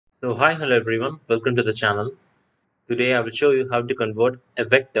Hello everyone, welcome to the channel. Today I will show you how to convert a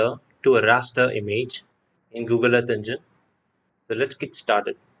vector to a raster image in Google Earth Engine. So let's get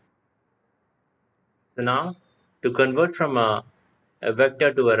started. So now to convert from a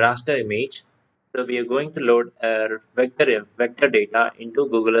vector to a raster image, so we are going to load a vector data into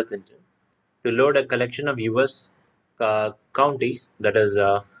Google Earth Engine. To load a collection of US counties, that is,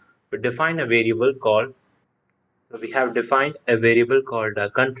 we define a variable called So we have defined a variable called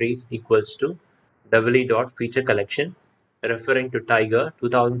countries equals to dot feature collection referring to Tiger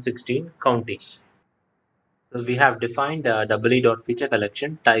 2016 counties. So we have defined dot feature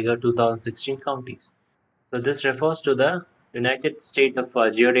collection Tiger 2016 counties. So this refers to the United States of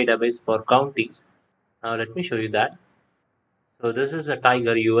geodatabase for counties. Now let me show you that. So this is a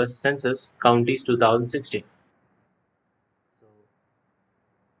Tiger US Census counties 2016. So,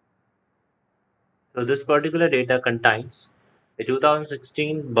 so this particular data contains the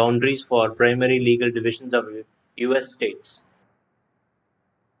 2016 boundaries for primary legal divisions of US states.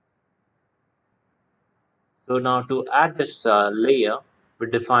 So now to add this layer, we're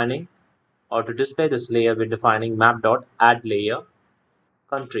defining, or to display this layer, we're defining map.addLayer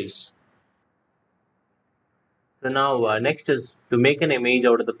countries. So now next is to make an image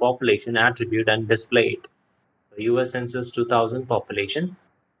out of the population attribute and display it. So US Census 2000 population.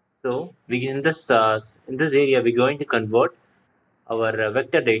 So we in this area we're going to convert our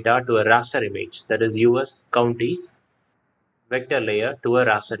vector data to a raster image, that is US counties vector layer to a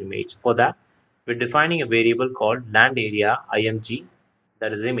raster image. For that, we're defining a variable called land area img,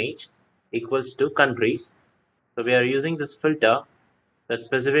 that is image, equals to countries. So we are using this filter, that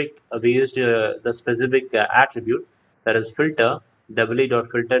specific we used the specific attribute, that is filter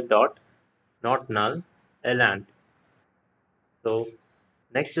filter dot not null land. So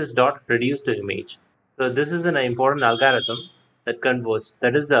next is dot reduce to image. So this is an important algorithm that converts.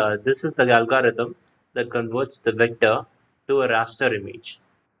 This is the algorithm that converts the vector to a raster image.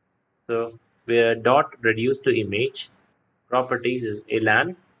 So where dot reduce to image properties is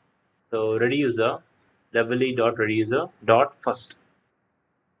elan. So reducer dot reducer dot first.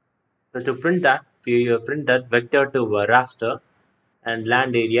 So to print that, we print that vector to a raster and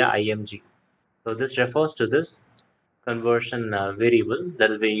land area img. So this refers to this conversion variable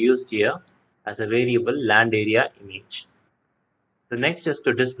that is being used here as a variable land area image. So next is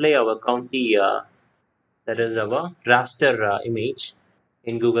to display our county, that is our raster image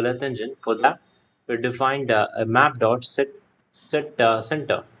in Google Earth Engine. For that, we defined a map.set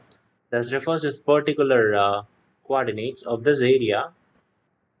center. That refers to particular coordinates of this area,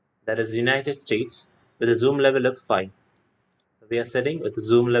 that is United States, with a zoom level of 5. So we are setting with a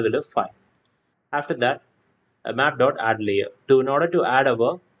zoom level of 5. After that, a map.addLayer. In order to add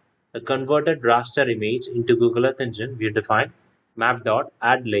a converted raster image into Google Earth Engine, we define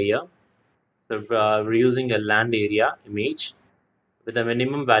map.addLayer. So we're using a land area image with a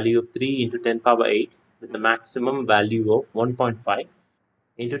minimum value of 3 into 10 power 8 with a maximum value of 1.5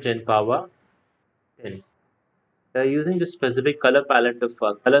 into 10 power 10. We are using the specific color palette of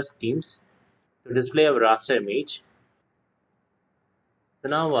color schemes to display our raster image. So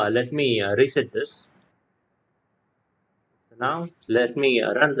now let me reset this. So now let me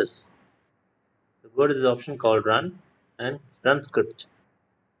run this. So go to this option called run and run script.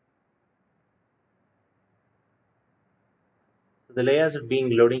 So the layers are being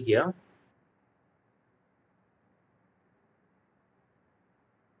loading here.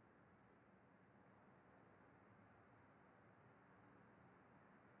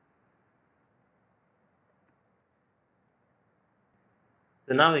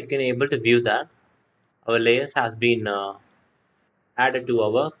 So now we can able to view that our layers has been added to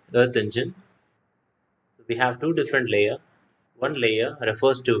our Earth Engine. So we have two different layers. One layer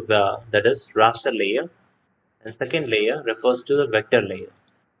refers to that is raster layer, and second layer refers to the vector layer.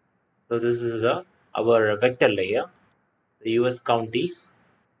 So this is our vector layer, the US counties.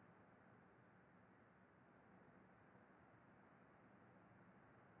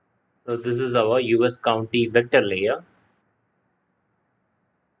 So this is our US county vector layer.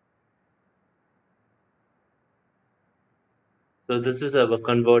 So this is our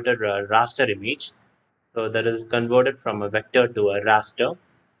converted raster image. So that is converted from a vector to a raster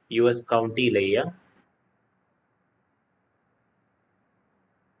US county layer.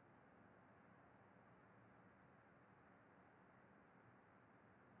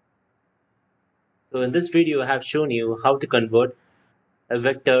 So in this video I have shown you how to convert a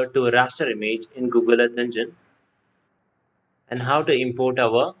vector to a raster image in Google Earth Engine and how to import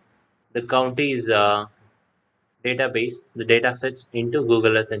the counties database, the data sets into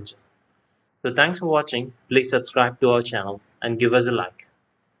Google Earth Engine. So thanks for watching. Please subscribe to our channel and give us a like.